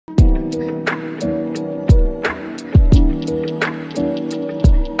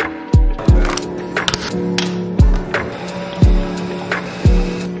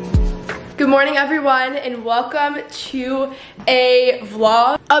morning everyone and welcome to a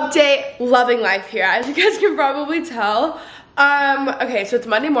vlog update. Loving life here, as you guys can probably tell. Okay, so it's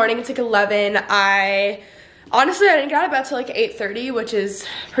Monday morning, it's like 11. Honestly, I didn't get out of bed till like 8:30, which is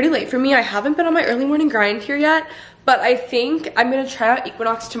pretty late for me. I haven't been on my early morning grind here yet, but I think I'm gonna try out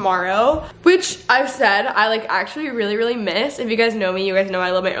Equinox tomorrow, which I've said I like actually really miss. If you guys know me, you guys know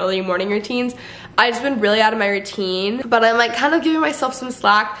I love my early morning routines. I've just been really out of my routine, but I'm like kind of giving myself some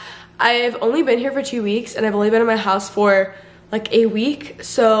slack. I've only been here for 2 weeks and I've only been in my house for like a week,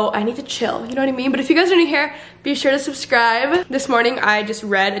 so I need to chill, you know what I mean? But if you guys are new here, be sure to subscribe. This morning I just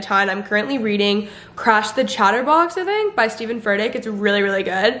read a ton. I'm currently reading Crash the Chatterbox, I think, by Stephen Furtick. It's really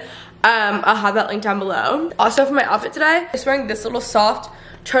good. I'll have that link down below. Also for my outfit today, I'm just wearing this little soft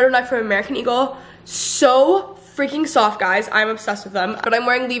turtleneck from American Eagle. So freaking soft, guys. I'm obsessed with them. But I'm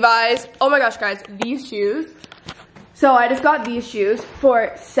wearing Levi's. Oh my gosh, guys, these shoes. So I just got these shoes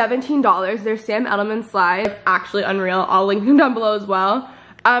for $17. They're Sam Edelman slide. Actually unreal. I'll link them down below as well.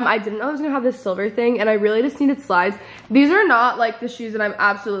 I didn't know I was gonna have this silver thing and I really just needed slides. These are not like the shoes that I'm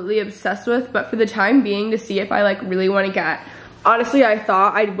absolutely obsessed with, but for the time being, to see if I like really want to get. Honestly, I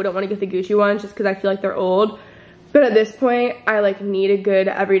thought I wouldn't want to get the Gucci ones just because I feel like they're old. But at this point, I like need a good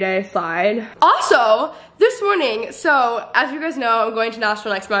everyday slide. Also, this morning, so as you guys know, I'm going to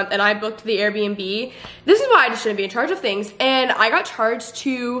Nashville next month and I booked the Airbnb. This is why I just shouldn't be in charge of things. And I got charged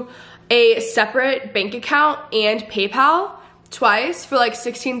to a separate bank account and PayPal twice for like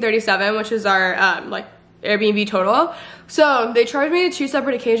 $16.37, which is our like Airbnb total. So they charged me 2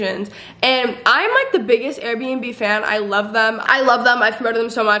 separate occasions, and I'm like the biggest Airbnb fan. I love them. I've promoted them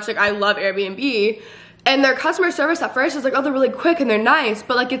so much. Like, I love Airbnb. And their customer service at first is like, oh, they're really quick and they're nice,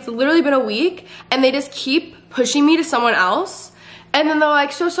 but like it's literally been a week and they just keep pushing me to someone else. And then they're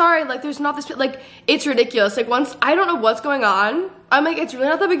like, so sorry, like there's not this, like it's ridiculous. Like once, I don't know what's going on. I'm like, it's really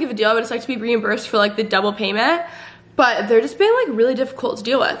not that big of a deal, but it's like to be reimbursed for like the double payment. But they're just being like really difficult to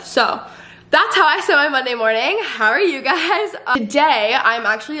deal with. So that's how I spent my Monday morning. How are you guys? Today, I'm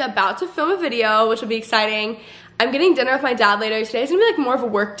actually about to film a video, which will be exciting. I'm getting dinner with my dad later. Today's gonna be like more of a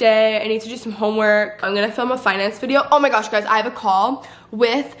work day. I need to do some homework. I'm gonna film a finance video. Oh my gosh, guys, I have a call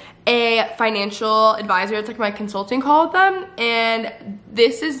with a financial advisor. It's like my consulting call with them, and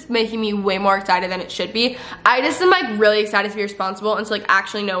this is making me way more excited than it should be. I just am like really excited to be responsible and to like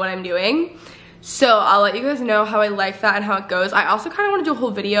actually know what I'm doing. So I'll let you guys know how I like that and how it goes. I also kind of want to do a whole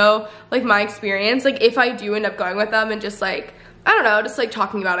video, like my experience, like if I do end up going with them, and just like, I don't know, just like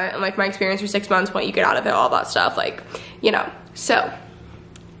talking about it and like my experience for 6 months, what you get out of it, all that stuff, like, you know. So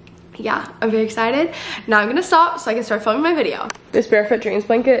yeah, I'm very excited. Now I'm gonna stop so I can start filming my video. This Barefoot Dreams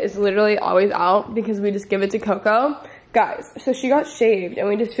blanket is literally always out because we just give it to Coco. Guys, so she got shaved and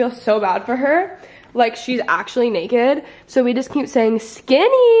we just feel so bad for her. Like she's actually naked. So we just keep saying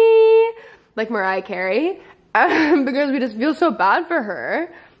skinny, like Mariah Carey, because we just feel so bad for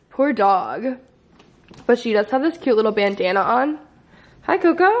her. Poor dog. But she does have this cute little bandana on. Hi,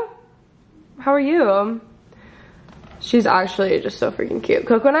 Coco. How are you? She's actually just so freaking cute.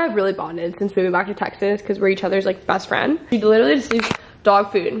 Coco and I have really bonded since moving back to Texas because we're each other's like best friend. She literally just leaves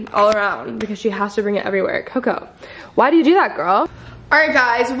dog food all around because she has to bring it everywhere. Coco, why do you do that, girl? All right,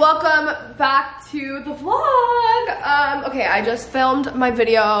 guys, welcome back to the vlog. Okay, I just filmed my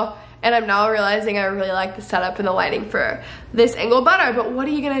video and I'm now realizing I really like the setup and the lighting for this angle better, but what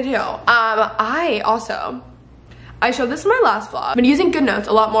are you gonna do? I showed this in my last vlog. I've been using GoodNotes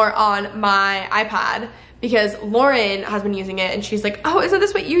a lot more on my iPad because Lauren has been using it and she's like, oh, isn't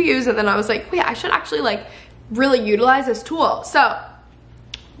this what you use? And then I was like, wait, I should actually like really utilize this tool. So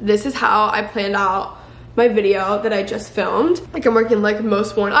this is how I planned out my video that I just filmed. Like I'm working like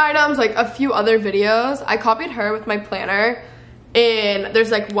most worn items, like a few other videos. I copied her with my planner, and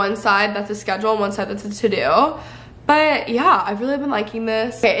there's like one side that's a schedule and one side that's a to-do. But yeah, I've really been liking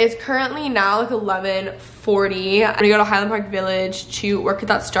this. Okay, it's currently now like 11:40. I'm gonna go to Highland Park Village to work at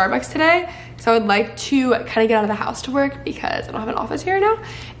that Starbucks today. So I would like to kind of get out of the house to work because I don't have an office here now.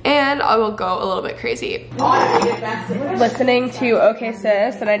 And I will go a little bit crazy. Listening to OK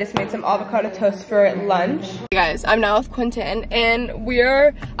Sis, and I just made some avocado toast for lunch. Hey guys, I'm now with Quentin and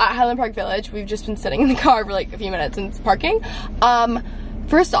we're at Highland Park Village. We've just been sitting in the car for like a few minutes and it's parking.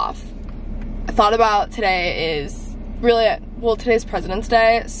 First off, I thought about today is really, well, today's President's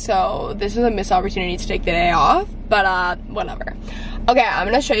Day, so this is a missed opportunity to take the day off, but whatever. Okay, I'm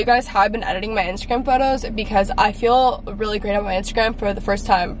gonna show you guys how I've been editing my Instagram photos because I feel really great on my Instagram for the first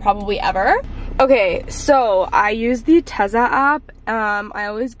time probably ever. Okay, so I use the Teza app. I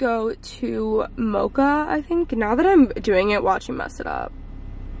always go to Mocha, I think. Now that I'm doing it, watch me mess it up.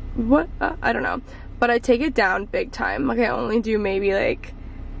 What? I don't know. But I take it down big time. Like I only do maybe like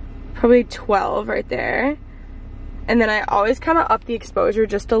probably 12 right there. And then I always kind of up the exposure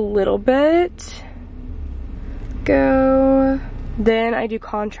just a little bit. Go. Then I do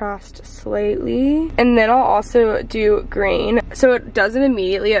contrast slightly. And then I'll also do grain. So it does it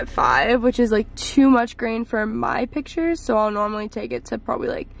immediately at 5, which is like too much grain for my pictures. So I'll normally take it to probably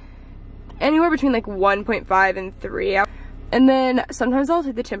like anywhere between like 1.5 and 3. And then sometimes I'll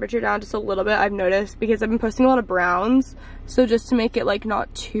take the temperature down just a little bit, I've noticed, because I've been posting a lot of browns. So just to make it like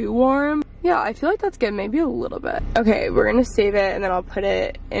not too warm. Yeah, I feel like that's good, maybe a little bit. Okay, we're gonna save it and then I'll put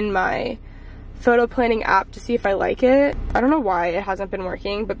it in my photo planning app to see if I like it. I don't know why it hasn't been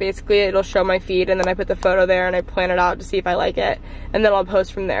working, but basically it'll show my feed and then I put the photo there and I plan it out to see if I like it. And then I'll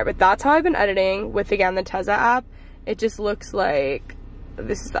post from there. But that's how I've been editing with, again, the Tezza app. It just looks like,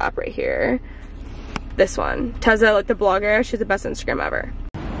 this is the app right here. This one. Tezza, like the blogger, she's the best Instagram ever.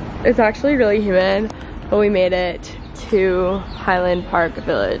 It's actually really humid, but we made it to Highland Park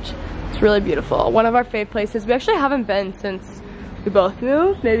Village. It's really beautiful. One of our fave places. We actually haven't been since we both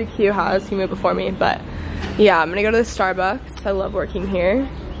moved. Maybe Q has, he moved before me, but yeah, I'm gonna go to the Starbucks. I love working here.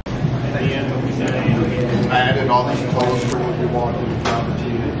 I added all these clothes for when you walk in the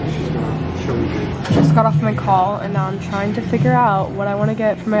property. She's gonna show you. Just got off my call and now I'm trying to figure out what I want to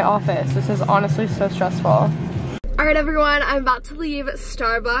get for my office. This is honestly so stressful. Alright everyone, I'm about to leave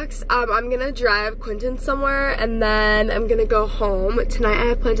Starbucks. I'm gonna drive Quentin somewhere and then I'm gonna go home. Tonight I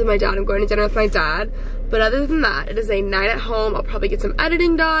have plans with my dad. I'm going to dinner with my dad. But other than that, it is a night at home. I'll probably get some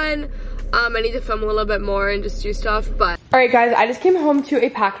editing done. I need to film a little bit more and just do stuff, but. Alright guys, I just came home to a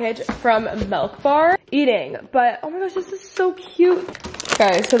package from Milk Bar. Eating, but oh my gosh, this is so cute.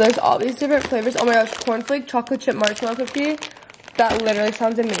 Okay, so there's all these different flavors. Oh my gosh, cornflake chocolate chip marshmallow cookie. That literally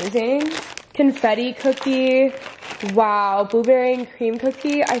sounds amazing. Confetti cookie. Wow, blueberry and cream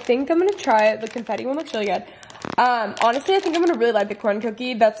cookie. I think I'm gonna try it. The confetti one looks really good. Honestly, I think I'm gonna really like the corn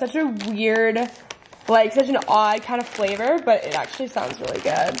cookie. That's such a weird, like such an odd kind of flavor, but it actually sounds really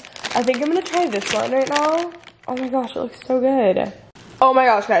good. I think I'm gonna try this one right now. Oh my gosh, it looks so good. Oh my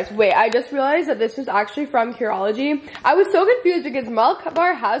gosh, guys, wait, I just realized that this was actually from Curology. I was so confused because Milk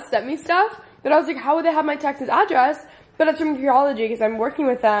Bar has sent me stuff, but I was like, how would they have my Texas address? But it's from Curology because I'm working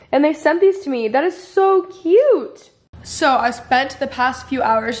with them. And they sent these to me. That is so cute. So I spent the past few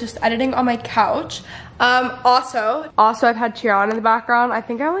hours just editing on my couch. Also I've had Chiron in the background. I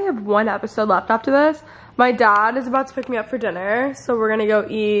think I only have one episode left after this. My dad is about to pick me up for dinner, so we're gonna go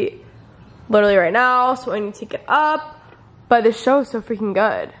eat literally right now, so I need to get up. But this show is so freaking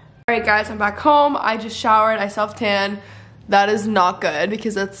good. Alright guys, I'm back home. I just showered, I self-tanned. That is not good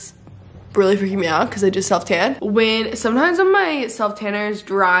because that's really freaking me out because I just self-tanned. Sometimes when my self-tanner is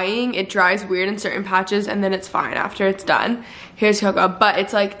drying, it dries weird in certain patches and then it's fine after it's done. Here's Coco, but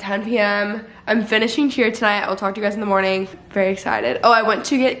it's like 10 p.m. I'm finishing cheer tonight. I will talk to you guys in the morning. Very excited. Oh, I went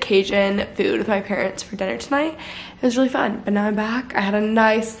to get Cajun food with my parents for dinner tonight. It was really fun, but now I'm back. I had a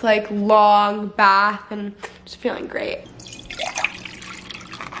nice like long bath and just feeling great.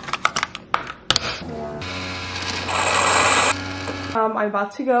 I'm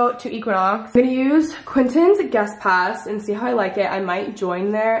about to go to Equinox. I'm gonna use Quentin's guest pass and see how I like it. I might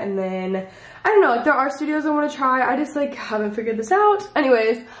join there and then, I don't know, like there are studios I wanna try. I just like haven't figured this out.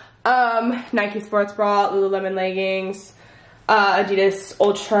 Anyways, Nike sports bra, Lululemon leggings, Adidas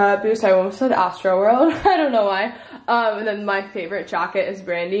Ultra Boost. I almost said Astro World. I don't know why. And then my favorite jacket is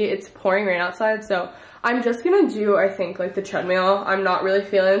Brandy. It's pouring rain outside, so I'm just gonna do, I think, like the treadmill. I'm not really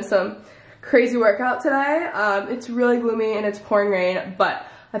feeling some crazy workout today. It's really gloomy and it's pouring rain, but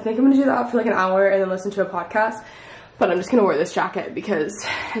I think I'm gonna do that for like an hour and then listen to a podcast. But I'm just gonna wear this jacket because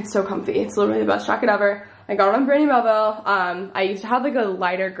it's so comfy. It's literally the best jacket ever. I got it on Brandy Melville. I used to have like a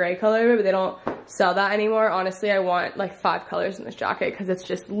lighter gray color, but they don't sell that anymore. Honestly, I want like 5 colors in this jacket because it's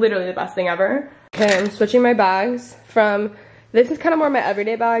just literally the best thing ever. Okay, I'm switching my bags from, this is kind of more my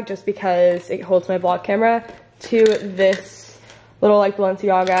everyday bag just because it holds my vlog camera, to this little like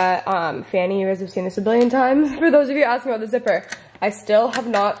Balenciaga fanny. You guys have seen this a billion times. For those of you asking about the zipper, I still have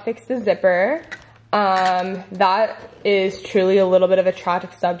not fixed the zipper. That is truly a little bit of a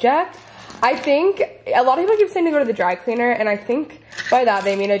tragic subject. I think a lot of people keep saying to go to the dry cleaner, and I think by that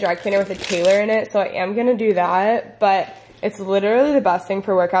they mean a dry cleaner with a tailor in it, so I am gonna do that, but it's literally the best thing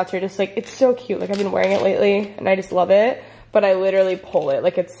for workouts. You're just like, it's so cute. Like I've been wearing it lately and I just love it, but I literally pull it.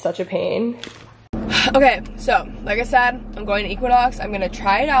 Like it's such a pain. Okay, so like I said, I'm going to Equinox. I'm gonna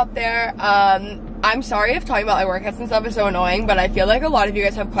try it out there. I'm sorry if talking about like workouts and stuff is so annoying, but I feel like a lot of you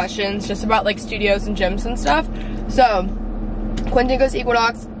guys have questions just about like studios and gyms and stuff. So Quentin goes to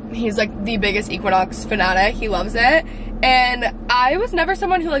Equinox. He's like the biggest Equinox fanatic. He loves it. And I was never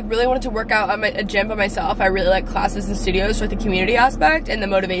someone who like really wanted to work out at a gym by myself. I really like classes and studios for the community aspect and the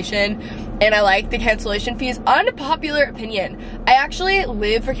motivation, and I like the cancellation fees. Unpopular opinion, I actually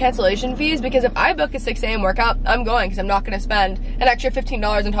live for cancellation fees, because if I book a 6 a.m. workout, I'm going, because I'm not going to spend an extra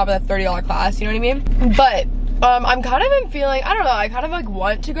 $15 on top of that $30 class, you know what I mean? But I'm kind of feeling, I don't know, I kind of like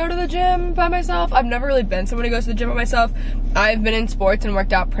want to go to the gym by myself. I've never really been someone who goes to the gym by myself. I've been in sports and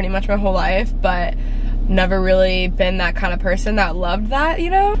worked out pretty much my whole life, but never really been that kind of person that loved that, you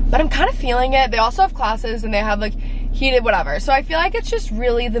know? But I'm kind of feeling it. They also have classes and they have like heated whatever. So I feel like it's just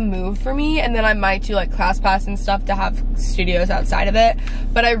really the move for me, and then I might do like ClassPass and stuff to have studios outside of it.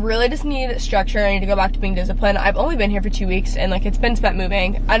 But I really just need structure. I need to go back to being disciplined. I've only been here for 2 weeks and like it's been spent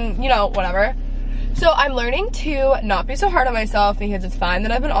moving and, you know, whatever. So I'm learning to not be so hard on myself, because it's fine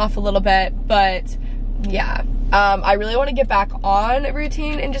that I've been off a little bit, but yeah. I really want to get back on a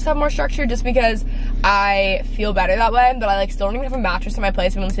routine and just have more structure, just because I feel better that way. But I like still don't even have a mattress in my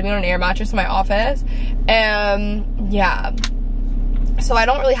place. I'm sleeping on an air mattress in my office, and yeah. So I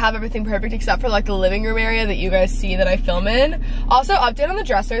don't really have everything perfect except for like the living room area that you guys see that I film in. Also, update on the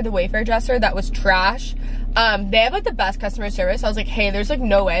dresser, the Wayfair dresser that was trash. They have like the best customer service. I was like, hey, there's like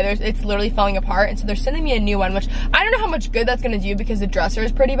no way, it's literally falling apart. And so they're sending me a new one, which I don't know how much good that's gonna do, because the dresser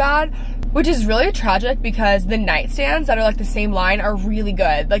is pretty bad, which is really tragic, because the nightstands that are like the same line are really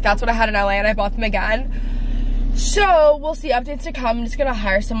good. Like that's what I had in LA and I bought them again. So we'll see, updates to come. I'm just gonna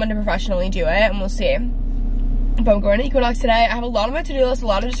hire someone to professionally do it and we'll see. But I'm going to Equinox today. I have a lot on my to-do list, a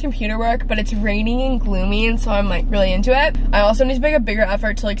lot of just computer work, but it's raining and gloomy, and so I'm like really into it. I also need to make a bigger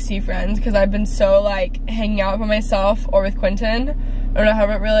effort to like see friends, because I've been so like hanging out by myself or with Quentin. I don't know, I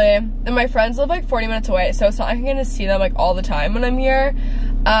haven't really, and my friends live like 40 minutes away, so it's not like I'm gonna see them like all the time when I'm here.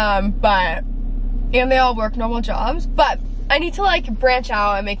 And they all work normal jobs, but I need to like branch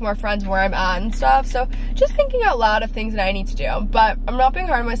out and make more friends where I'm at and stuff. So just thinking out loud of things that I need to do, but I'm not being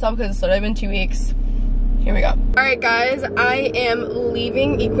hard on myself because it's literally been 2 weeks. Here we go. All right, guys, I am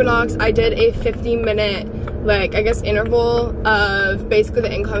leaving Equinox. I did a 50-minute, like, I guess, interval of basically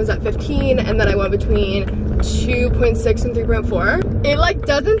the incline was at 15, and then I went between 2.6 and 3.4. It, like,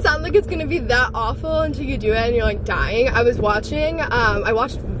 doesn't sound like it's gonna be that awful until you do it and you're, like, dying. I was watching, I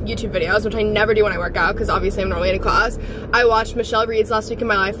watched YouTube videos, which I never do when I work out, because obviously I'm normally in a class. I watched Michelle Reed's Last Week in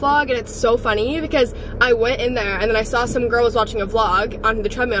My Life vlog, and it's so funny because I went in there and then I saw some girl was watching a vlog on the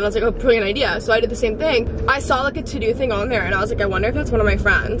treadmill, and I was like, oh, brilliant idea. So I did the same thing. I saw like a to-do thing on there, and I was like, I wonder if that's one of my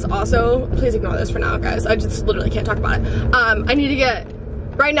friends. Also, please ignore this for now, guys. I just literally can't talk about it. I need to get,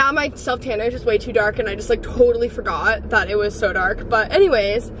 right now my self-tanner is just way too dark, and I just like totally forgot that it was so dark. But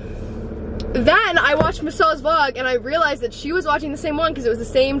anyways, then I watched Michelle's vlog and I realized that she was watching the same one, because it was the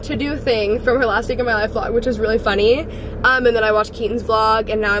same to-do thing from her Last Week in My Life vlog, which was really funny. And then I watched Keaton's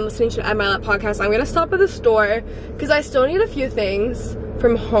vlog, and now I'm listening to At My Lap podcast. I'm gonna stop at the store because I still need a few things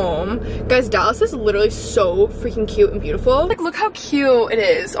from home. Guys, Dallas is literally so freaking cute and beautiful. Like, look how cute it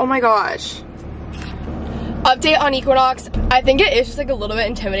is. Oh my gosh. Update on Equinox. I think it is just like a little bit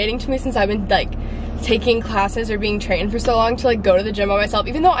intimidating to me, since I've been like taking classes or being trained for so long, to like go to the gym by myself,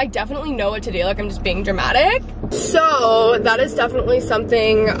 even though I definitely know what to do. Like, I'm just being dramatic. So that is definitely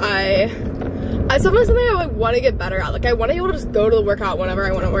something it's definitely something I like want to get better at. Like, I want to be able to just go to the workout whenever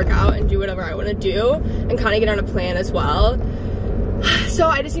I want to work out and do whatever I want to do, and kind of get on a plan as well. So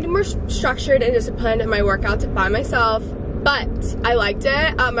I just need to be more structured and disciplined in my workouts by myself. But I liked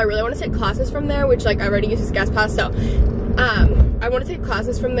it. I really want to take classes from there, which like I already used as guest pass, so I want to take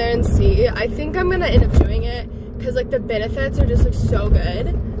classes from there and see. I think I'm gonna end up doing it because like the benefits are just like so good.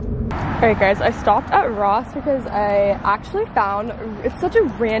 Alright guys, I stopped at Ross because I actually found, it's such a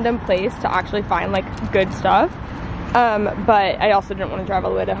random place to actually find like good stuff, but I also didn't want to drive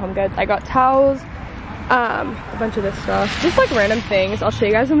all the way to Home Goods. I got towels, a bunch of this stuff, just like random things. I'll show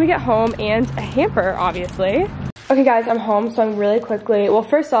you guys when we get home, and a hamper obviously. Okay guys, I'm home, so I'm really quickly, well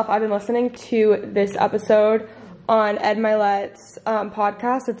first off, I've been listening to this episode on Ed Milet's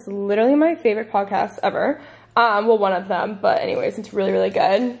podcast. It's literally my favorite podcast ever. Well, one of them, but anyways, it's really, really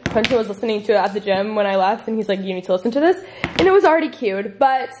good. Quentin was listening to it at the gym when I left, and he's like, you need to listen to this, and it was already cute.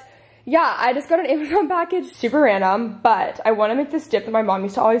 But yeah, I just got an Amazon package, super random, but I want to make this dip that my mom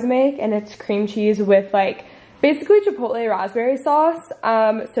used to always make, and it's cream cheese with like basically Chipotle raspberry sauce.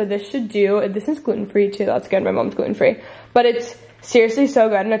 So this should do, this is gluten-free too, that's good, my mom's gluten-free, but it's seriously so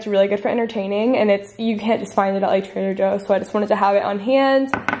good, and it's really good for entertaining, and it's, you can't just find it at like Trader Joe's, so I just wanted to have it on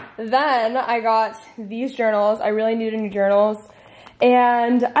hand. Then I got these journals. I really needed new journals,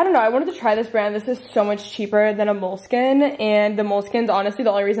 and I don't know, I wanted to try this brand. This is so much cheaper than a Moleskine, and the Moleskine's honestly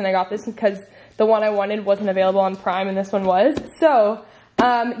the only reason I got this is because the one I wanted wasn't available on Prime, and this one was. So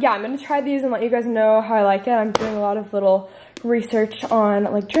yeah, I'm gonna try these and let you guys know how I like it. I'm doing a lot of little research on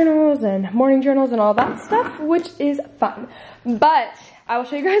like journals and morning journals and all that stuff, which is fun. But I will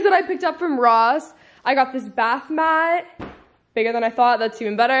show you guys what I picked up from Ross. I got this bath mat, bigger than I thought, that's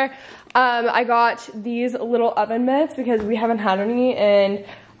even better. I got these little oven mitts because we haven't had any, and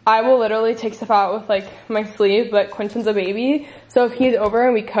I will literally take stuff out with like my sleeve, but Quentin's a baby, so if he's over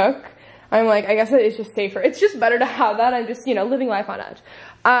and we cook, I'm like, I guess it's just safer. It's just better to have that. I'm just, you know, living life on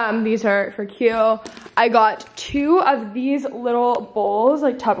edge. These are for Q. I got 2 of these little bowls,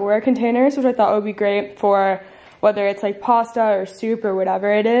 like Tupperware containers, which I thought would be great for whether it's like pasta or soup or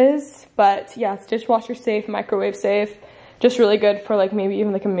whatever it is. But yeah, it's dishwasher safe, microwave safe. Just really good for like maybe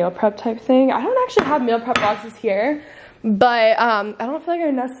even like a meal prep type thing. I don't actually have meal prep boxes here, but I don't feel like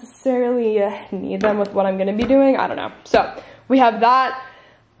I necessarily need them with what I'm gonna be doing. I don't know. So we have that.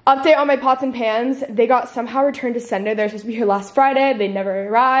 Update on my pots and pans. They got somehow returned to sender. They're supposed to be here last Friday. They never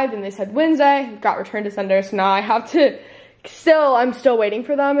arrived, and they said Wednesday. Got returned to sender, so now I have to I'm still waiting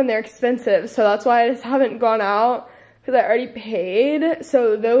for them, and they're expensive. So that's why I just haven't gone out, because I already paid.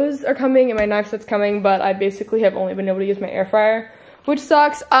 So those are coming, and my knife set's coming, but I basically have only been able to use my air fryer, which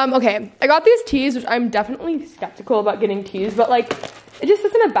sucks. Okay, I got these teas, which I'm definitely skeptical about getting teas, but like, it just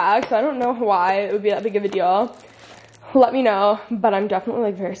sits in a bag, so I don't know why it would be that big of a deal. Let me know, but I'm definitely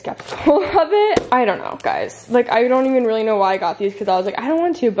like very skeptical of it. I don't know, guys. Like, I don't even really know why I got these, because I was like, I don't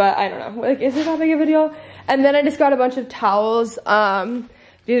want to, but I don't know. Like, is it that big of a deal? And then I just got a bunch of towels. These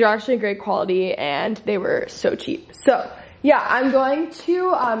are actually great quality, and they were so cheap. So yeah, I'm going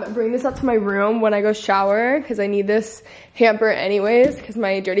to bring this up to my room when I go shower, because I need this hamper anyways, because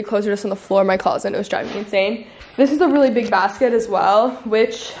my dirty clothes are just on the floor of my closet, and it was driving me insane. This is a really big basket as well,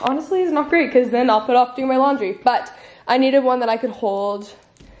 which honestly is not great, because then I'll put off doing my laundry. But I needed one that I could hold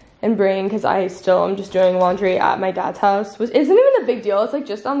and bring, because I still am just doing laundry at my dad's house, which isn't even a big deal. It's like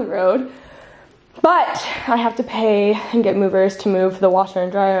just down the road. But I have to pay and get movers to move the washer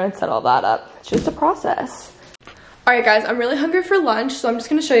and dryer and set all that up. It's just a process. All right, guys, I'm really hungry for lunch, so I'm just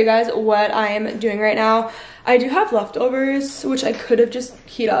gonna show you guys what I am doing right now. I do have leftovers, which I could have just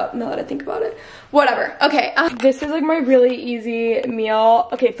heat up now that I think about it. Whatever. Okay, this is like my really easy meal.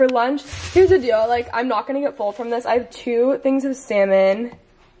 Okay, for lunch, here's the deal. Like, I'm not gonna get full from this. I have 2 things of salmon,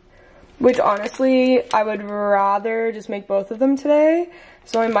 which honestly, I would rather just make both of them today.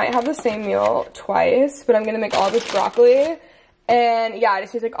 So I might have the same meal twice, but I'm gonna make all this broccoli. And yeah, I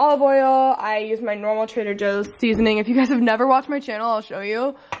just use like olive oil. I use my normal Trader Joe's seasoning. If you guys have never watched my channel, I'll show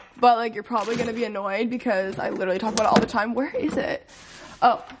you. But like, you're probably gonna be annoyed because I literally talk about it all the time. Where is it?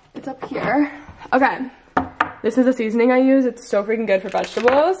 Oh, it's up here. Okay, this is the seasoning I use. It's so freaking good for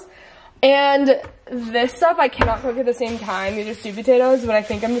vegetables. And this stuff I cannot cook at the same time. These are sweet potatoes, but I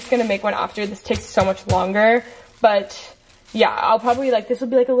think I'm just gonna make one after. This takes so much longer, but yeah, I'll probably like, this will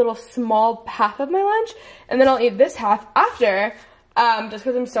be like a little small half of my lunch, and then I'll eat this half after, just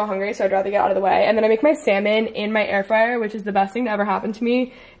because I'm so hungry, so I'd rather get out of the way. And then I make my salmon in my air fryer, which is the best thing to ever happen to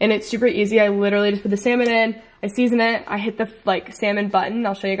me, and it's super easy. I literally just put the salmon in, I season it, I hit the like salmon button,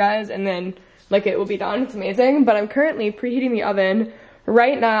 I'll show you guys, and then like it will be done. It's amazing. But I'm currently preheating the oven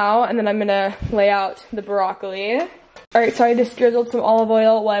right now, and then I'm gonna lay out the broccoli. All right, so I just drizzled some olive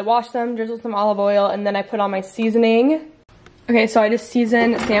oil. Well, I washed them, drizzled some olive oil, and then I put on my seasoning. Okay, so I just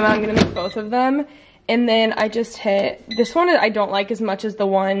seasoned salmon. I'm gonna make both of them. And then I just hit, this one I don't like as much as the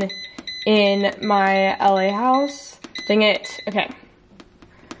one in my LA house. Dang it. Okay.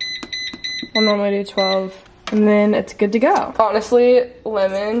 I'll normally do 12. And then it's good to go. Honestly,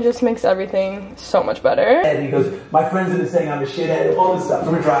 lemon just makes everything so much better. And he goes, my friends are saying I'm a shithead, all this stuff.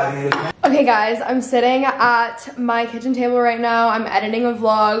 We're driving. Okay guys, I'm sitting at my kitchen table right now. I'm editing a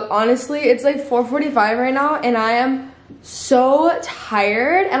vlog. Honestly, it's like 4:45 right now, and I am so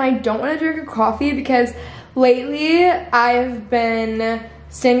tired, and I don't want to drink a coffee because lately I've been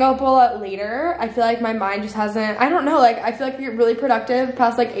staying up a lot later. I feel like my mind just hasn't, I don't know, like I feel like I get really productive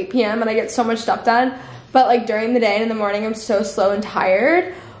past like 8 p.m. and I get so much stuff done. But like during the day and in the morning, I'm so slow and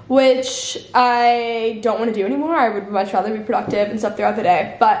tired, which I don't want to do anymore. I would much rather be productive and stuff throughout the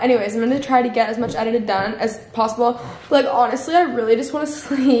day. But anyways, I'm going to try to get as much edited done as possible. But like honestly, I really just want to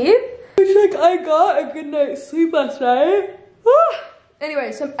sleep. Which like I got a good night's sleep last night.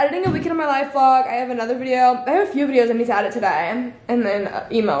 Anyway, so I'm editing a weekend of my life vlog. I have another video. I have a few videos I need to edit today. And then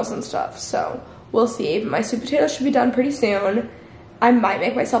emails and stuff. So we'll see. My sweet potatoes should be done pretty soon. I might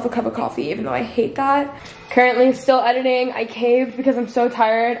make myself a cup of coffee, even though I hate that. Currently still editing. I caved because I'm so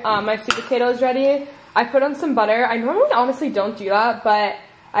tired. My sweet potato is ready. I put on some butter. I normally honestly don't do that, but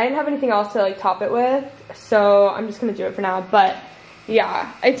I didn't have anything else to like top it with. So I'm just gonna do it for now. But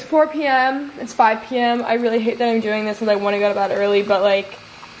yeah, it's 4 p.m. It's 5 p.m. I really hate that I'm doing this because I want to go to bed early, but like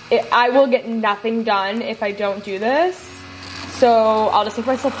I will get nothing done if I don't do this. So I'll just make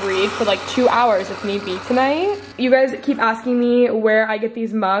myself read for like 2 hours if need be tonight. You guys keep asking me where I get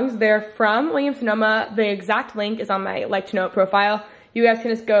these mugs. They're from Williams-Sonoma. The exact link is on my Like to Know It profile. You guys can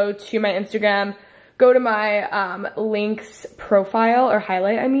just go to my Instagram, go to my links profile, or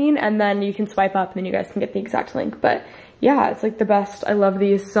highlight, I mean, and then you can swipe up and then you guys can get the exact link. But yeah, it's like the best. I love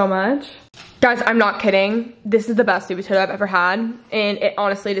these so much. Guys, I'm not kidding. This is the best sweet potato I've ever had. And it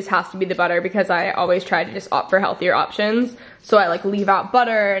honestly just has to be the butter because I always try to just opt for healthier options. So I like leave out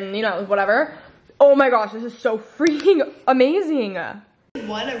butter and, you know, whatever. Oh my gosh, this is so freaking amazing.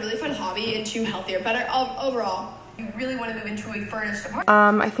 One, a really fun hobby, and two, healthier, better overall. You really want to move into a furnished apartment.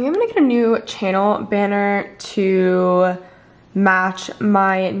 I think I'm gonna get a new channel banner to match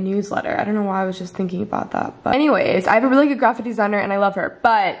my newsletter. I don't know why I was just thinking about that. But anyways, I have a really good graphic designer and I love her.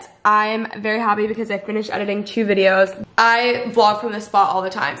 But I'm very happy because I finished editing 2 videos. I vlog from this spot all the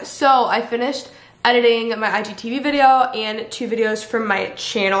time. So I finished editing my IGTV video and 2 videos from my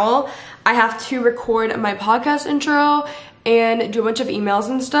channel. I have to record my podcast intro and do a bunch of emails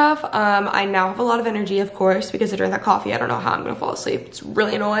and stuff. I now have a lot of energy, of course, because I drank that coffee. I don't know how I'm gonna fall asleep. It's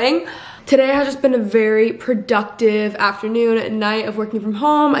really annoying. Today has just been a very productive afternoon and night of working from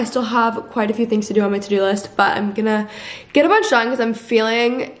home. I still have quite a few things to do on my to-do list, but I'm gonna get a bunch done because I'm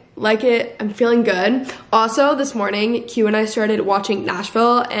feeling like it. I'm feeling good. Also, this morning, Q and I started watching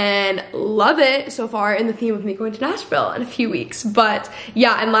Nashville and love it so far in the theme of me going to Nashville in a few weeks. But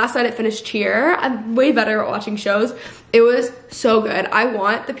yeah, and last night I finished Cheer. I'm way better at watching shows. It was so good. I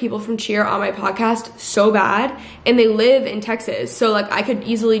want the people from Cheer on my podcast so bad, and they live in Texas. So like I could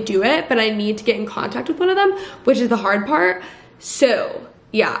easily do it, but I need to get in contact with one of them, which is the hard part. So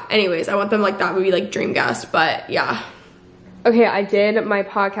yeah, anyways, I want them like that would be like dream guest, but yeah. Okay, I did my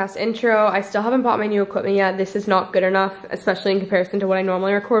podcast intro. I still haven't bought my new equipment yet. This is not good enough, especially in comparison to what I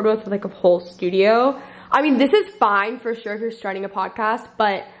normally record with like a whole studio. I mean, this is fine for sure if you're starting a podcast,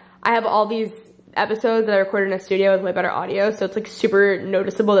 but I have all these episodes that I recorded in a studio with way better audio, so it's like super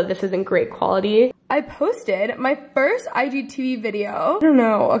noticeable that this isn't great quality. I posted my first IGTV video. I don't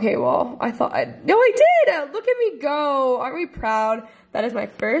know. Okay, well, no, I did. Look at me go. Aren't we proud? That is my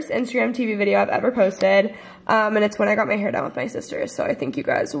first Instagram TV video I've ever posted. And it's when I got my hair done with my sister. So I think you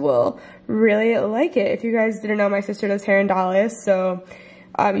guys will really like it. If you guys didn't know, my sister does hair in Dallas. So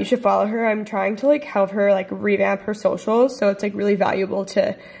you should follow her. I'm trying to like help her like revamp her socials. So it's like really valuable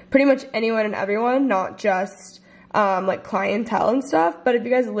to pretty much anyone and everyone, not just like clientele and stuff. But if you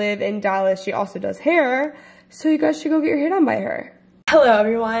guys live in Dallas, she also does hair. So you guys should go get your hair done by her. Hello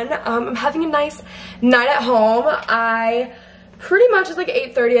everyone. I'm having a nice night at home. I pretty much, it's like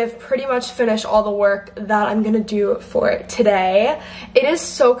 8:30, I've pretty much finished all the work that I'm gonna do for today. It is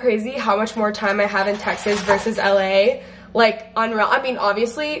so crazy how much more time I have in Texas versus LA. Like, unreal. I mean,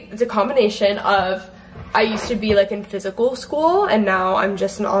 obviously, it's a combination of I used to be like in physical school and now I'm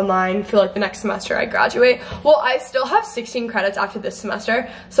just an online for like the next semester I graduate. Well, I still have 16 credits after this semester,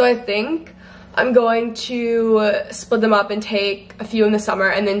 so I think I'm going to split them up and take a few in the summer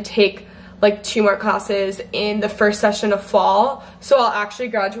and then take like 2 more classes in the first session of fall. So I'll actually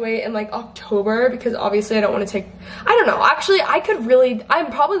graduate in like October because obviously I don't want to take, I don't know, actually I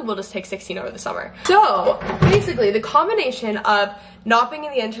probably will just take 16 over the summer. So basically the combination of not being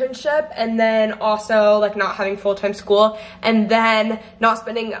in the internship and then also like not having full-time school and then not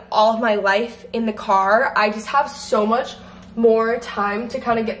spending all of my life in the car, I just have so much more time to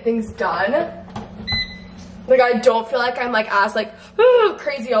kind of get things done. Like I don't feel like I'm like as like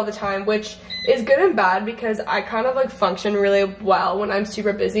crazy all the time, which is good and bad because I kind of like function really well when I'm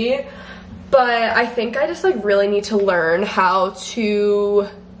super busy. But I think I just like really need to learn how to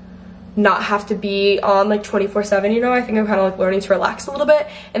not have to be on like 24/7, you know? I think I'm kind of like learning to relax a little bit.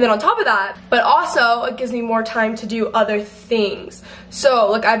 And then on top of that, but also it gives me more time to do other things.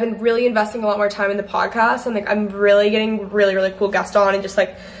 So like I've been really investing a lot more time in the podcast and like I'm really getting really cool guests on and just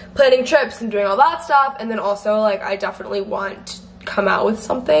like planning trips and doing all that stuff. And then also like I definitely want to come out with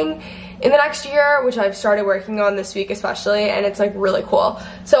something in the next year, which I've started working on this week especially, and it's like really cool.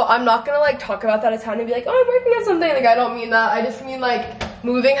 So I'm not gonna like talk about that a ton and be like, oh, I'm working on something. Like I don't mean that. I just mean like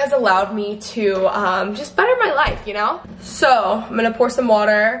moving has allowed me to just better my life, you know? So I'm gonna pour some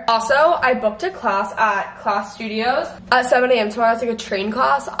water. Also, I booked a class at Class Studios at 7 a.m. tomorrow. It's like a train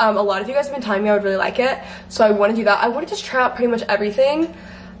class. A lot of you guys have been telling me I would really like it, so I want to do that. I want to just try out pretty much everything.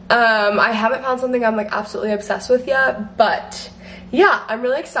 I haven't found something I'm like absolutely obsessed with yet, but yeah, I'm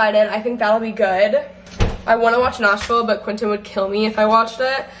really excited. I think that'll be good. I want to watch Nashville, but Quentin would kill me if I watched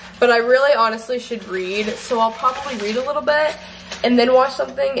it. But I really honestly should read, so I'll probably read a little bit. and then watch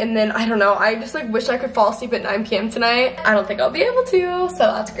something, and then I don't know, I just like wish I could fall asleep at 9 p.m. tonight. I don't think I'll be able to, so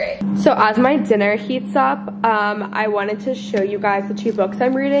that's great. So as my dinner heats up, I wanted to show you guys the 2 books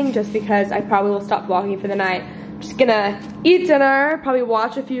I'm reading, just because I probably will stop vlogging for the night. I'm just gonna eat dinner, probably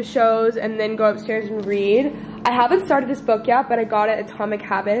watch a few shows, and then go upstairs and read. I haven't started this book yet, but I got it, Atomic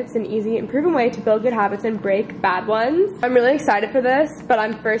Habits, an easy and proven way to build good habits and break bad ones. I'm really excited for this, but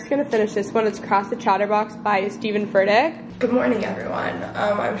I'm first gonna finish this one. It's Cross the Chatterbox by Stephen Furtick. Good morning, everyone.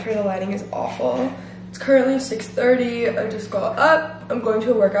 I'm sure the lighting is awful. It's currently 6:30, I just got up, I'm going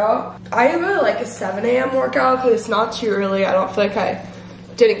to a workout. I really like a 7 a.m. workout because it's not too early. I don't feel like I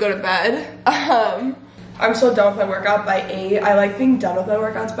didn't go to bed. I'm so done with my workout by 8. I like being done with my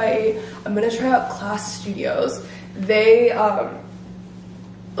workouts by 8. I'm gonna try out Class Studios. They, a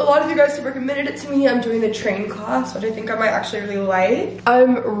lot of you guys have recommended it to me. I'm doing the train class, which I think I might actually really like.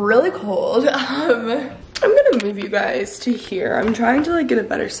 I'm really cold. I'm gonna move you guys to here. I'm trying to like get a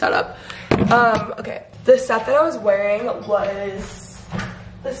better setup. Okay, the set that I was wearing was,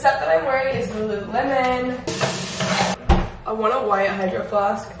 the set that I'm wearing is Lululemon. I want a white Hydro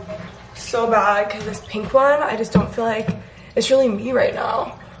Flask so bad, because this pink one, I just don't feel like it's really me right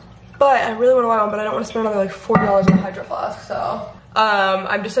now. But I really want to buy one, but I don't want to spend another like $40 on a Hydro Flask, so.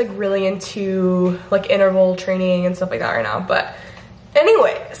 I'm just like really into like interval training and stuff like that right now. But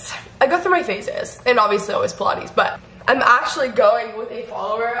anyways, I go through my phases, and obviously always Pilates, but I'm actually going with a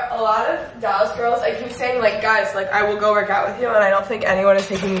follower. A lot of Dallas girls, I keep saying like, guys, like I will go work out with you, and I don't think anyone is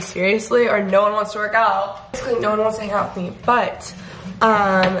taking me seriously, or no one wants to work out. Basically, no one wants to hang out with me, but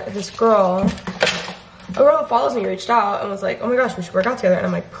this girl, a girl that follows me, reached out and was like, oh my gosh, we should work out together. And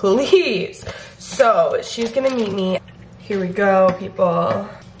I'm like, please. So she's gonna meet me. Here we go, people.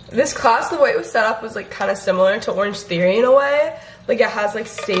 This class, the way it was set up was like kind of similar to Orange Theory in a way. Like it has like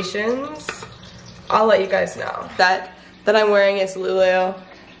stations. I'll let you guys know. That I'm wearing is Lulu.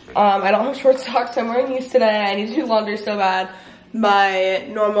 I don't have short socks, so I'm wearing these today. I need to do laundry so bad. My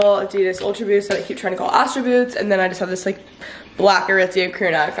normal Adidas Ultra Boots that I keep trying to call Astro Boots, and then I just have this like black Aritzia crew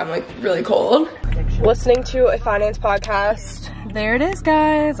neck. I'm like really cold. Listening to a finance podcast. There it is,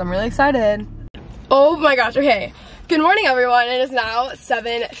 guys. I'm really excited. Oh my gosh, okay. Good morning, everyone. It is now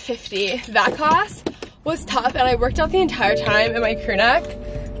 7:50. That class was tough, and I worked out the entire time in my crew neck.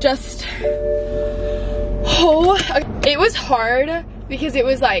 Just, oh, it was hard because it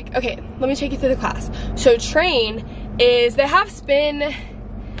was like, okay, let me take you through the class. So train is, they have spin,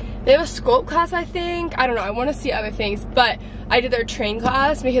 they have a sculpt class, I think. I don't know, I want to see other things, but I did their train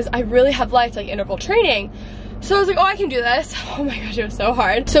class because I really have liked like interval training. So I was like, oh, I can do this. Oh my gosh, it was so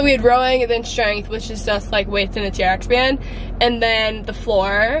hard. So we had rowing and then strength, which is just like weights in a TRX band, and then the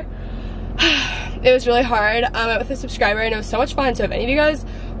floor. It was really hard. I went with a subscriber and it was so much fun. So if any of you guys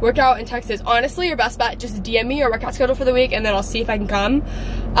work out in Texas, honestly, your best bet, just DM me your workout schedule for the week and then I'll see if I can come.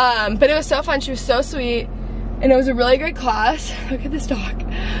 But it was so fun. She was so sweet and it was a really great class. Look at this dog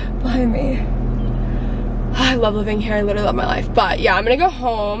behind me. I love living here. I literally love my life. But yeah, I'm gonna go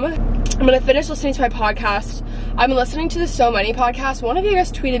home. I'm gonna finish listening to my podcast. I've been listening to the So Many podcast. One of you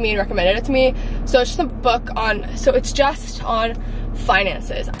guys tweeted me and recommended it to me. So it's just a book on, so it's just on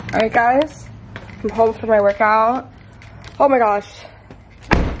finances. All right, guys, I'm home for my workout. Oh my gosh.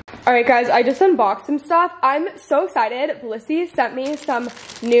 All right, guys, I just unboxed some stuff. I'm so excited. Blissy sent me some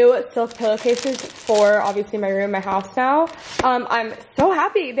new silk pillowcases for obviously my room, my house now. I'm so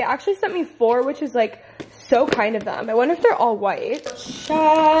happy. They actually sent me 4, which is like so kind of them. I wonder if they're all white.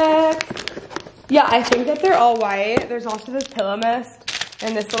 Check. Yeah, I think that they're all white. There's also this pillow mist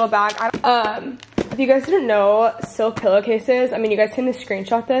in this little bag. If you guys didn't know, silk pillowcases, I mean, you guys can just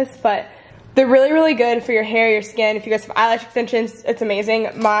screenshot this, but they're really, really good for your hair, your skin. If you guys have eyelash extensions, it's amazing.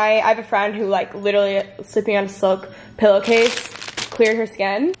 I have a friend who like literally sleeping on a silk pillowcase cleared her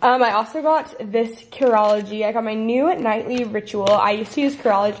skin. I also got this Curology. I got my new nightly ritual. I used to use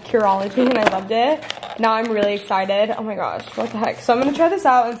Curology and I loved it. Now I'm really excited. Oh my gosh, what the heck. So I'm gonna try this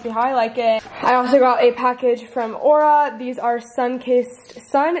out and see how I like it. I also got a package from Aura. These are sun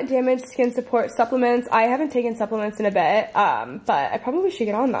damaged skin support supplements. I haven't taken supplements in a bit, but I probably should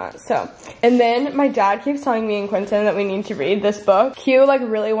get on that. So, and then my dad keeps telling me and Quentin that we need to read this book. Q like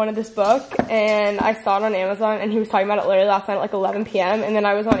really wanted this book and I saw it on Amazon and he was talking about it literally last night at like 11 p.m. and then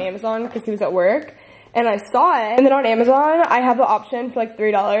I was on Amazon because he was at work. And I saw it, and then on Amazon, I have the option for like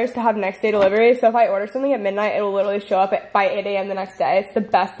 $3 to have next day delivery. So if I order something at midnight, it will literally show up by 8 a.m. the next day. It's the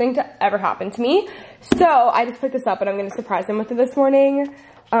best thing to ever happen to me. So I just picked this up, and I'm gonna surprise him with it this morning.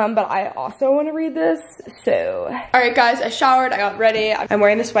 But I also want to read this, so. All right, guys, I showered, I got ready. I'm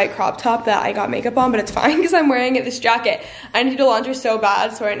wearing this white crop top that I got makeup on, but it's fine because I'm wearing this jacket. I need to do laundry so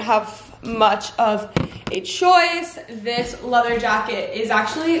bad, so I didn't have much of a choice. This leather jacket is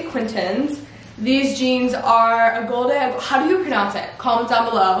actually Quinton's. These jeans are a golden, how do you pronounce it? Comment down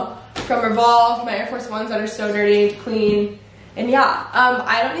below. From Revolve, my Air Force Ones that are so dirty to clean. And yeah,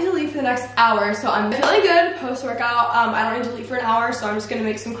 I don't need to leave for the next hour, so I'm feeling good post-workout. I don't need to leave for an hour, so I'm just gonna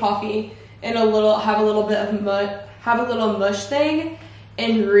make some coffee and have a little mush thing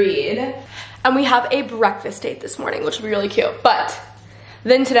and read. And we have a breakfast date this morning, which will be really cute. But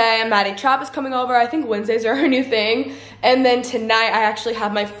then today, Maddie Chop is coming over. I think Wednesdays are her new thing. And then tonight, I actually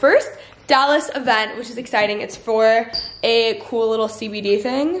have my first Dallas event, which is exciting. It's for a cool little CBD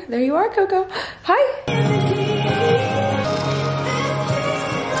thing. There you are, Coco. Hi.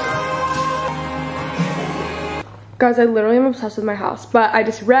 Guys, I literally am obsessed with my house, but I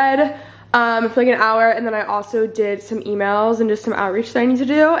just read for like an hour, and then I also did some emails and just some outreach that I need to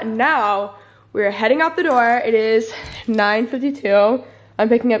do. And now we're heading out the door. It is 9:52. I'm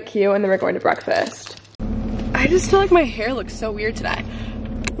picking up Q, and then we're going to breakfast. I just feel like my hair looks so weird today.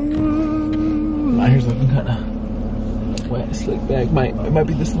 My hair's looking kind of wet, slick back. It might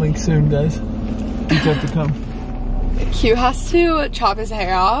be this link soon, guys. You have to come. Q has to chop his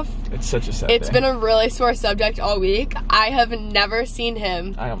hair off. It's such a sad It's day. been a really sore subject all week. I have never seen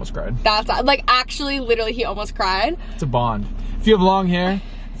him. I almost cried. That's like actually literally he almost cried. It's a bond. If you have long hair,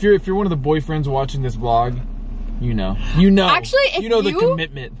 if you're one of the boyfriends watching this vlog, you know. Actually, if you know the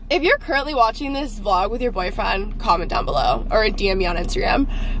commitment. If you're currently watching this vlog with your boyfriend, comment down below or DM me on Instagram.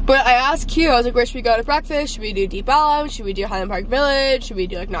 But I asked Q, I was like, where should we go to breakfast? Should we do Deep Ellum? Should we do Highland Park Village? Should we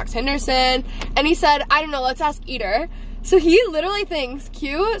do like Knox Henderson? And he said, I don't know, let's ask Eater. So he literally thinks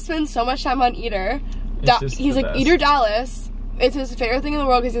Q spends so much time on Eater. He's like, Eater Dallas. It's his favorite thing in the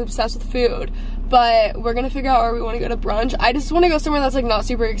world because he's obsessed with food. But we're gonna figure out where we want to go to brunch. I just want to go somewhere that's like not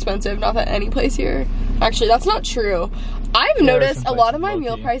super expensive. Not that any place here. Actually, that's not true. I've noticed a lot of my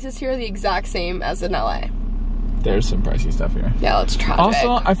meal prices here are the exact same as in LA. There's some pricey stuff here. Yeah, it's tragic.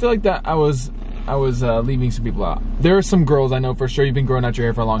 Also, I feel like that I was leaving some people out. There are some girls I know for sure, you've been growing out your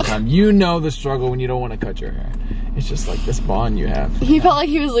hair for a long time. You know the struggle when you don't want to cut your hair. It's just like this bond you have. He felt like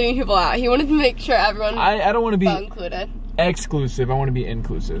he was leaving people out. He wanted to make sure everyone I don't want to be included. Exclusive. I want to be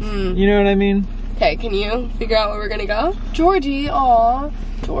inclusive. You know what I mean? Okay, can you figure out where we're gonna go? Georgie, aw,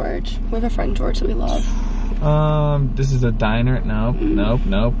 George. We have a friend George that we love. This is a diner.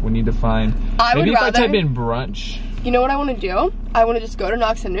 Nope. We need to find. Maybe if I type in brunch. You know what I want to do? I want to just go to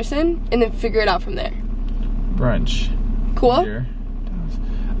Knox Henderson and then figure it out from there. Brunch. Cool? Here.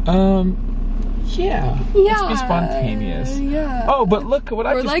 Yeah. Let's be spontaneous. Yeah. Oh, but look what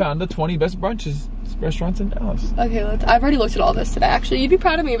I just found. The 20 best brunches restaurants in Dallas. Okay, I've already looked at all this today. Actually, you'd be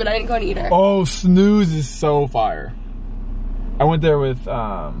proud of me, but I didn't go and eat it. Oh, Snooze is so fire. I went there with,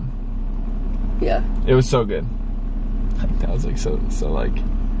 yeah. It was so good. That was like, so like,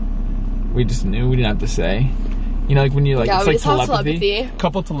 we just knew, we didn't have to say. You know, like when you like, it's like telepathy.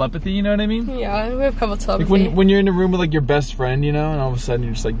 Couple telepathy, you know what I mean? Yeah, we have couple telepathy. Like when you're in a room with like your best friend, you know, and all of a sudden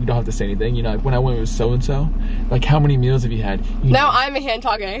you're just like, you don't have to say anything. You know, like when I went with so-and-so, like how many meals have you had? Now I'm a hand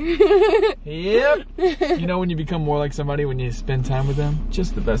talking. Yep. You know when you become more like somebody when you spend time with them?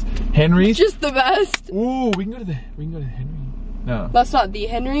 Just the best. Henry's? Just the best. Ooh, we can go to Henry. No. That's not the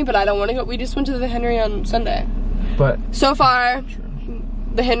Henry, but I don't want to go. We just went to the Henry on Sunday. But so far,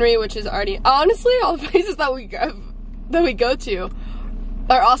 the Henry, which is already honestly all the places that we go to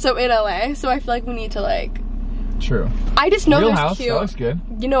are also in LA, so I feel like we need to like. True. I just know Real there's House, Q. that looks good.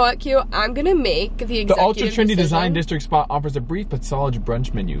 You know what, Q? I'm gonna make the executive ultra trendy decision. design district spot offers a brief but solid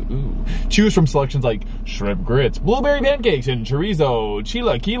brunch menu. Ooh. Choose from selections like shrimp grits, blueberry pancakes, and chorizo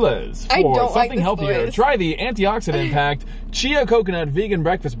chilaquiles. I don't something like this healthier, voice. try the antioxidant packed chia coconut vegan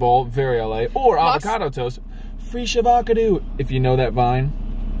breakfast bowl, very LA, or avocado toast, free shavacado. If you know that vine,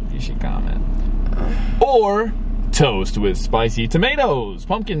 you should comment. Or toast with spicy tomatoes,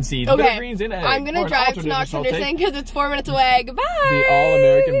 pumpkin seeds, bitter greens, and eggs. I'm gonna drive to Knox Henderson because it's 4 minutes away. Goodbye. The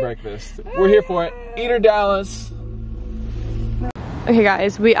all-American breakfast. We're here for it. Eater Dallas. Okay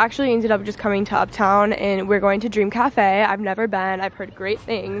guys, we actually ended up just coming to Uptown and we're going to Dream Cafe. I've never been, I've heard great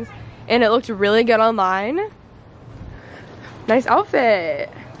things and it looked really good online. Nice outfit,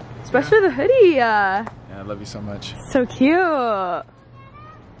 especially the hoodie. Yeah, I love you so much. So cute.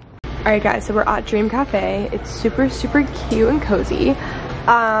 Alright guys, so we're at Dream Cafe. It's super cute and cozy.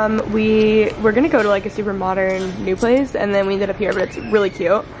 We're gonna go to like a super modern new place and then we ended up here, but it's really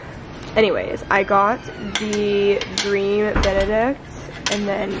cute. Anyways, I got the Dream Benedict and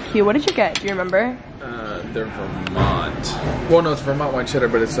then Q, what did you get? Do you remember? They're Vermont. Well, no, it's Vermont white cheddar,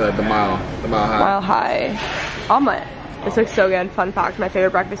 but it's the mile high. Mile high omelet. This looks so good. Fun fact, my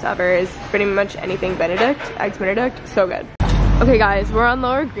favorite breakfast ever is pretty much anything Benedict, eggs Benedict, so good. Okay guys, we're on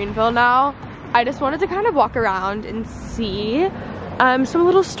Lower Greenville now. I just wanted to kind of walk around and see some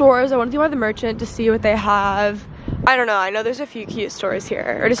little stores. I want to do by the merchant to see what they have. I don't know, I know there's a few cute stores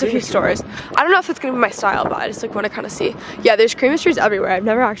here, or just a few stores. I don't know if it's gonna be my style, but I just like want to kind of see. Yeah, there's Christmas trees everywhere. I've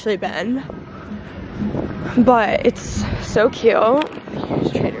never actually been, but it's so cute.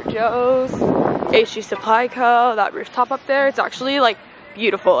 Here's Trader Joe's, HG Supply Co. That rooftop up there, it's actually like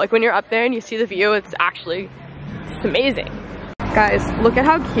beautiful. Like when you're up there and you see the view, it's amazing. Guys, look at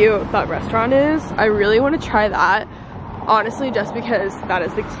how cute that restaurant is. I really want to try that, honestly, just because that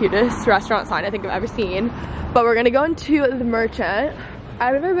is the cutest restaurant sign I think I've ever seen. But we're gonna go into the merchant.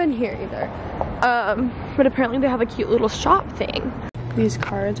 I've never been here either. But apparently they have a cute little shop thing. These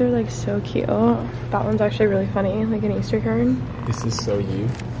cards are like so cute. That one's actually really funny, like an Easter card. This is so you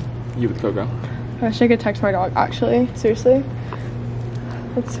with Coco. I wish I could text my dog, actually, seriously.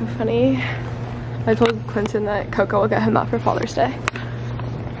 That's so funny. I told Clinton that Coco will get him that for Father's Day.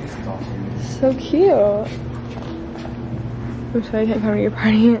 This is awesome. So cute. I'm sorry I can't come to your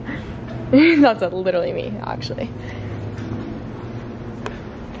party. That's literally me, actually.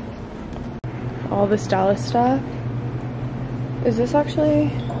 All this Dallas stuff. Is this actually?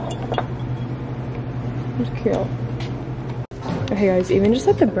 It's cute. Okay guys, even just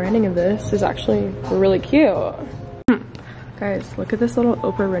like the branding of this is actually really cute. Guys, look at this little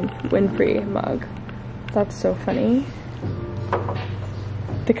Oprah Winfrey mug. That's so funny.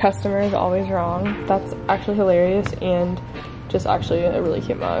 The customer is always wrong. That's actually hilarious and just actually a really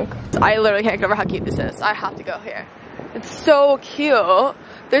cute mug. I literally can't get over how cute this is. I have to go here. It's so cute.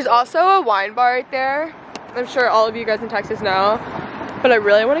 There's also a wine bar right there. I'm sure all of you guys in Texas know, but I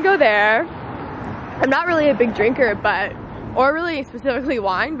really want to go there. I'm not really a big drinker, or really specifically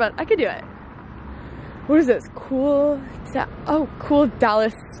wine, but I could do it. What is this? Cool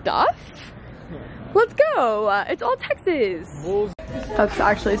Dallas stuff? Let's go. It's all Texas. That's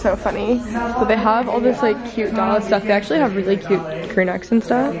actually so funny. But they have all this like cute Dallas stuff. They actually have really cute crew necks and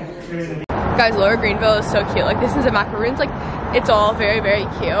stuff. Guys, Lower Greenville is so cute. Like this is a macaroons. Like it's all very, very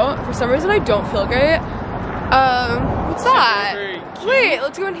cute. For some reason I don't feel great. What's that? Wait,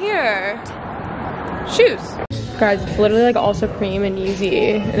 let's go in here. Shoes. Guys, it's literally like all Supreme and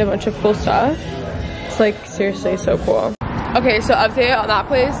Yeezy and a bunch of cool stuff. It's like seriously so cool. Okay, so update on that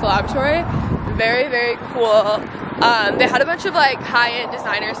place, the Laboratory. Very, very cool. They had a bunch of like high-end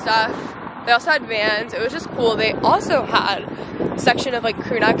designer stuff. They also had Vans. It was just cool. They also had a section of like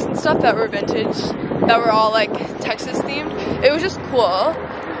crew necks and stuff that were vintage, that were all like Texas themed. It was just cool.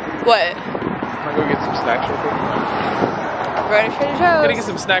 What? I'm gonna go get some snacks real quick. We're gonna Trader Joe's. I'm gonna get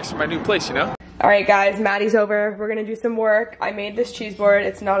some snacks from my new place, you know? Alright guys, Maddie's over. We're gonna do some work. I made this cheese board.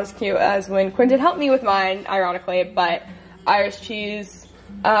 It's not as cute as when Quentin helped me with mine, ironically, but Irish cheese,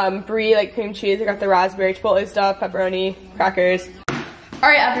 brie, like cream cheese. I got the raspberry chipotle stuff, pepperoni, crackers.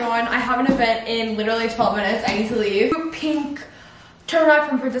 Alright everyone, I have an event in literally 12 minutes. I need to leave. Pink turtleneck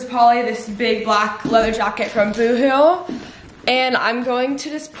from Princess Polly, this big black leather jacket from Boohoo. And I'm going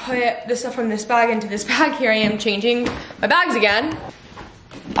to just put this stuff from this bag into this bag. Here I am changing my bags again.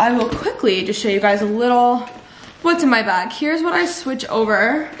 I will quickly just show you guys a little what's in my bag. Here's what I switch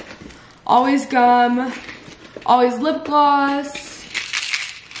over. Always gum, always lip gloss.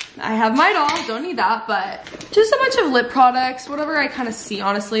 I have my doll, don't need that, but just a bunch of lip products, whatever I kind of see,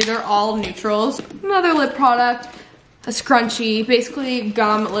 honestly. They're all neutrals. Another lip product, a scrunchie, basically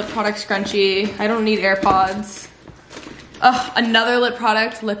gum, lip product, scrunchie. I don't need AirPods. Ugh, another lip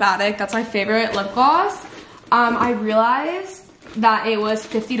product, Lip Addict. That's my favorite lip gloss. I realized that it was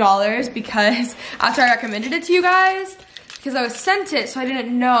 $50 because after I recommended it to you guys, because I was sent it, so I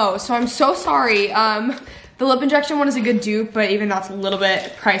didn't know. So I'm so sorry. The lip injection one is a good dupe, but even that's a little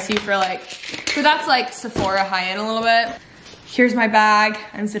bit pricey for like, so that's like Sephora high-end a little bit. Here's my bag.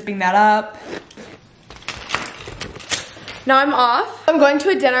 I'm zipping that up. Now I'm off. I'm going to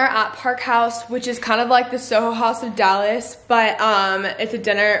a dinner at Park House, which is kind of like the Soho House of Dallas, but it's a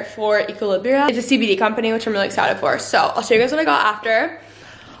dinner for Equilibria. It's a CBD company, which I'm really excited for. So I'll show you guys what I got after.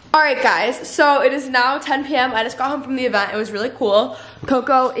 All right, guys, so it is now 10 p.m. I just got home from the event. It was really cool.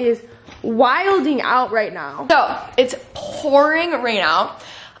 Coco is wilding out right now. So it's pouring rain out.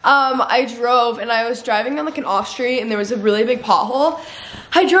 I drove and I was driving on like an off street and there was a really big pothole.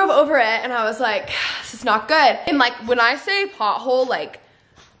 I drove over it and I was like, this is not good. And like when I say pothole, like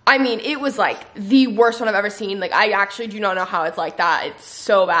I mean, it was like the worst one I've ever seen. Like, I actually do not know how it's like that. It's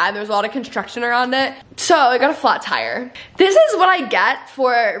so bad. There's a lot of construction around it. So I got a flat tire. This is what I get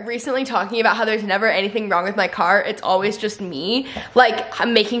for recently talking about how there's never anything wrong with my car. It's always just me. Like,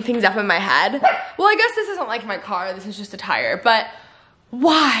 I'm making things up in my head. Well, I guess this isn't like my car. This is just a tire. But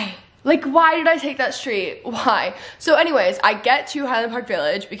why? Like, why did I take that street? Why? So anyways, I get to Highland Park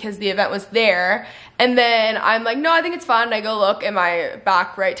Village because the event was there. And then I'm like, no, I think it's fun. And I go look and my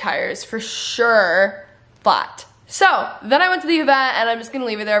back right tire is for sure flat. So then I went to the event and I'm just gonna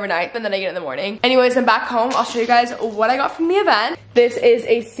leave it there overnight, but then I get it in the morning. Anyways, I'm back home. I'll show you guys what I got from the event. This is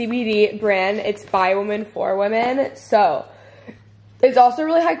a CBD brand. It's by women for women. So it's also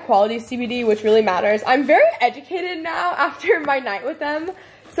really high quality CBD, which really matters. I'm very educated now after my night with them.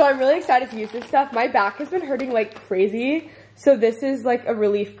 So I'm really excited to use this stuff. My back has been hurting like crazy. So this is like a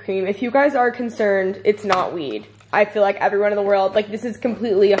relief cream. If you guys are concerned, it's not weed. I feel like everyone in the world, like this is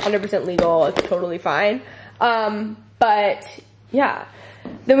completely 100% legal. It's totally fine. But yeah.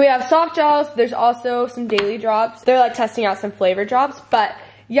 Then we have soft gels. There's also some daily drops. They're like testing out some flavor drops. But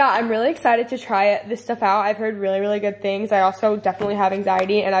yeah, I'm really excited to try this stuff out. I've heard really, really good things. I also definitely have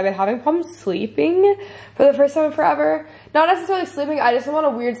anxiety and I've been having problems sleeping for the first time in forever. Not necessarily sleeping, I just want a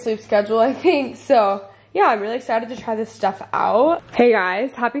weird sleep schedule, I think. So yeah, I'm really excited to try this stuff out. Hey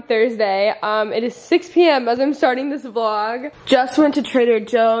guys, happy Thursday. It is 6 p.m. as I'm starting this vlog. Just went to Trader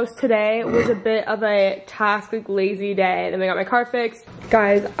Joe's today. It was a bit of a task, like lazy day. Then I got my car fixed.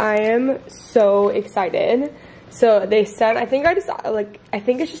 Guys, I am so excited. So they sent, I think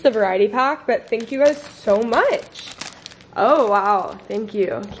it's just a variety pack, but thank you guys so much. Oh wow, thank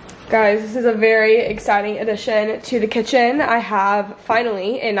you. Guys, this is a very exciting addition to the kitchen. I have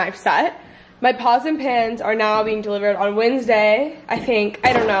finally a knife set. My pots and pans are now being delivered on Wednesday, I think.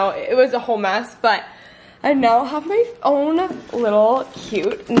 I don't know, it was a whole mess, but I now have my own little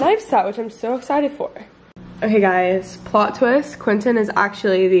cute knife set, which I'm so excited for. Okay guys, plot twist, Quentin is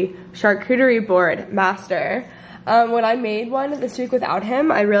actually the charcuterie board master. When I made one this week without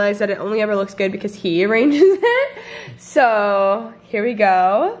him, I realized that it only ever looks good because he arranges it. So here we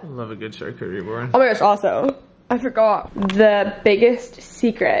go. I love a good charcuterie board. Oh my gosh, also, I forgot. The biggest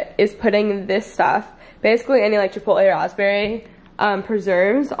secret is putting this stuff, basically any like Chipotle or raspberry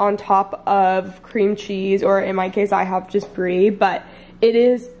preserves on top of cream cheese, or in my case, I have just brie, but it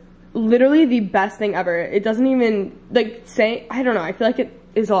is literally the best thing ever. It doesn't even, like, say, I don't know, I feel like it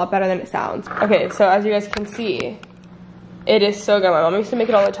is a lot better than it sounds. Okay, so as you guys can see, it is so good. My mom used to make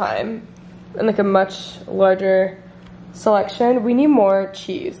it all the time in like a much larger selection. We need more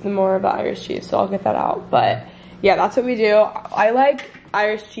cheese, the more of the Irish cheese, so I'll get that out. But yeah, that's what we do. I like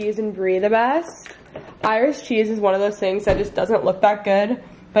Irish cheese and brie the best. Irish cheese is one of those things that just doesn't look that good,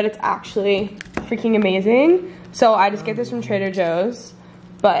 but it's actually freaking amazing. So I just get this from Trader Joe's,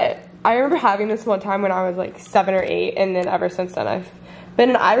 but I remember having this one time when I was like 7 or 8, and then ever since then I've been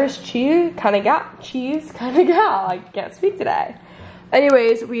an Irish cheese kind of gal. I can't speak today.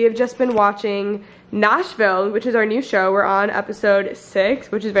 Anyways, we have just been watching Nashville, which is our new show. We're on episode 6,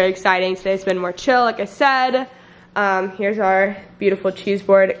 which is very exciting. Today's been more chill, like I said. Here's our beautiful cheese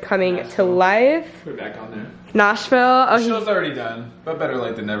board coming to life. Put it back on there. Nashville. Oh, the show's already done, but better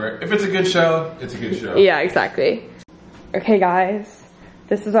late than never. If it's a good show, it's a good show. Yeah, exactly. Okay, guys.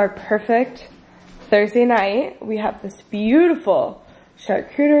 This is our perfect Thursday night. We have this beautiful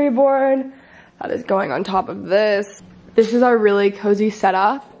charcuterie board that is going on top of this. This is our really cozy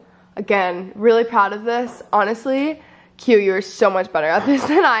setup. Again, really proud of this. Honestly, Q, you are so much better at this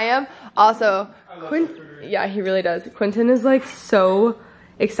than I am. Also, yeah, he really does. Quentin is like so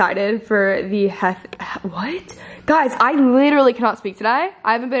excited for the what? Guys, I literally cannot speak today.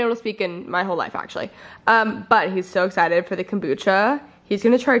 I haven't been able to speak in my whole life actually. But he's so excited for the kombucha. He's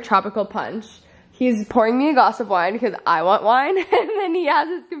gonna try tropical punch. He's pouring me a glass of wine because I want wine, and then he has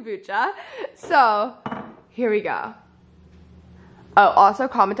his kombucha. So, here we go. Oh, also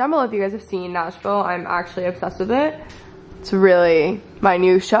comment down below if you guys have seen Nashville. I'm actually obsessed with it. It's really my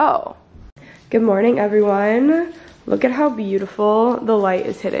new show. Good morning, everyone. Look at how beautiful the light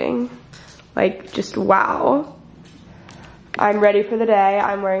is hitting. Like, just wow. I'm ready for the day.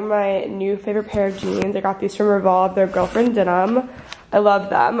 I'm wearing my new favorite pair of jeans. I got these from Revolve. They're girlfriend denim. I love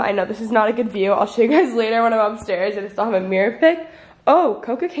them. I know this is not a good view. I'll show you guys later when I'm upstairs. I still have a mirror pic. Oh,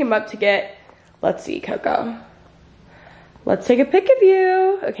 Coco came up to get, let's see, Coco. Let's take a pic of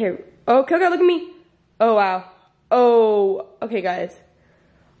you. Okay. Oh, Coco, look at me. Oh, wow. Oh, okay, guys.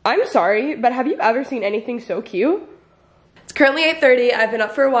 I'm sorry, but have you ever seen anything so cute? It's currently 8:30. I've been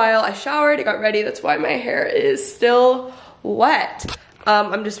up for a while. I showered, I got ready. That's why my hair is still wet.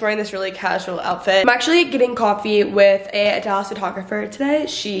 I'm just wearing this really casual outfit. I'm actually getting coffee with a Dallas photographer today.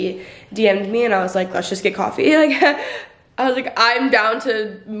 She DM'd me and I was like, let's just get coffee. Like, I was like, I'm down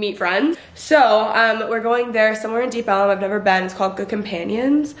to meet friends. So we're going there somewhere in Deep Ellum. I've never been. It's called Good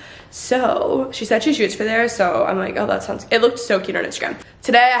Companions. So she said she shoots for there. So I'm like, oh, that sounds, it looked so cute on Instagram.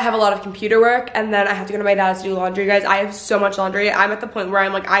 Today I have a lot of computer work and then I have to go to my dad's to do laundry, guys. I have so much laundry. I'm at the point where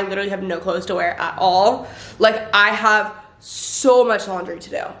I'm like, I literally have no clothes to wear at all. Like, I have so much laundry to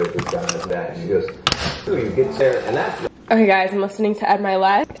do. Okay guys, I'm listening to Ed My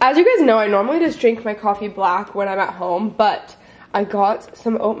Life. As you guys know, I normally just drink my coffee black when I'm at home, but I got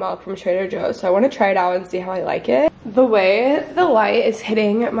some oat milk from Trader Joe's, so I want to try it out and see how I like it. The way the light is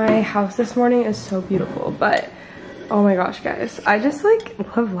hitting my house this morning is so beautiful, but oh my gosh guys, I just like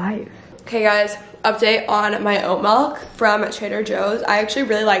love life. Okay guys, update on my oat milk from Trader Joe's. I actually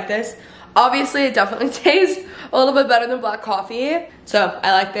really like this. Obviously, it definitely tastes a little bit better than black coffee, so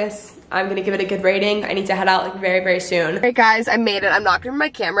I like this. I'm gonna give it a good rating. I need to head out like very, very soon. Alright guys, I made it. I'm not gonna bring my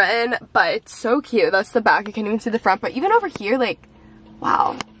camera in, but it's so cute. That's the back. I can't even see the front, but even over here, like,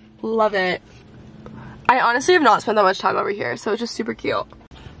 wow, love it. I honestly have not spent that much time over here, so it's just super cute.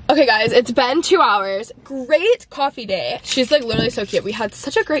 Okay guys, it's been 2 hours. Great coffee day. She's like literally so cute. We had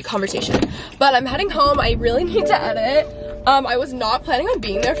such a great conversation, but I'm heading home. I really need to edit. I was not planning on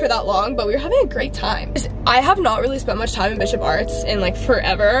being there for that long, but we were having a great time. I have not really spent much time in Bishop Arts in like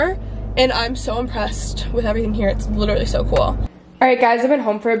forever, and I'm so impressed with everything here. It's literally so cool. All right guys, I've been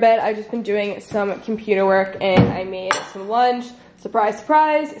home for a bit. I've just been doing some computer work and I made some lunch. Surprise,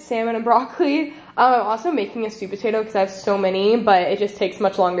 surprise, salmon and broccoli. I'm also making a sweet potato because I have so many, but it just takes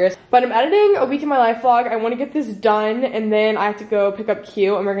much longer. But I'm editing a week in my life vlog. I want to get this done and then I have to go pick up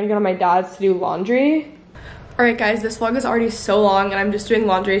Q and we're gonna go to my dad's to do laundry. Alright guys, this vlog is already so long and I'm just doing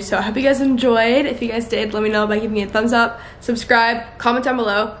laundry, so I hope you guys enjoyed. If you guys did, let me know by giving me a thumbs up, subscribe, comment down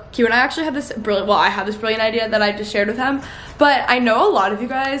below. Q and I actually had this brilliant, well, I have this brilliant idea that I just shared with him, but I know a lot of you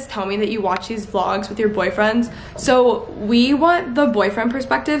guys tell me that you watch these vlogs with your boyfriends, so we want the boyfriend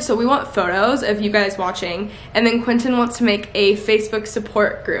perspective, so we want photos of you guys watching, and then Quentin wants to make a Facebook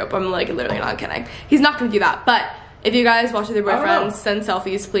support group. I'm like literally not kidding. He's not gonna do that, but if you guys watch with your boyfriends, send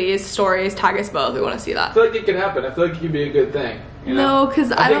selfies, please, stories, tag us both. We want to see that. I feel like it can happen. I feel like it can be a good thing. You know? No,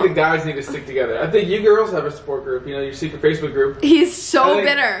 because I think the guys need to stick together. I think you girls have a support group, you know, your secret Facebook group. He's so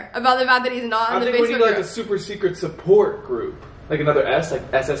bitter about the fact that he's not in the Facebook group. I think we need like a super secret support group. Like another S, like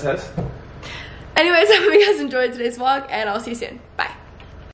SSS. Anyways, I hope you guys enjoyed today's vlog, and I'll see you soon. Bye.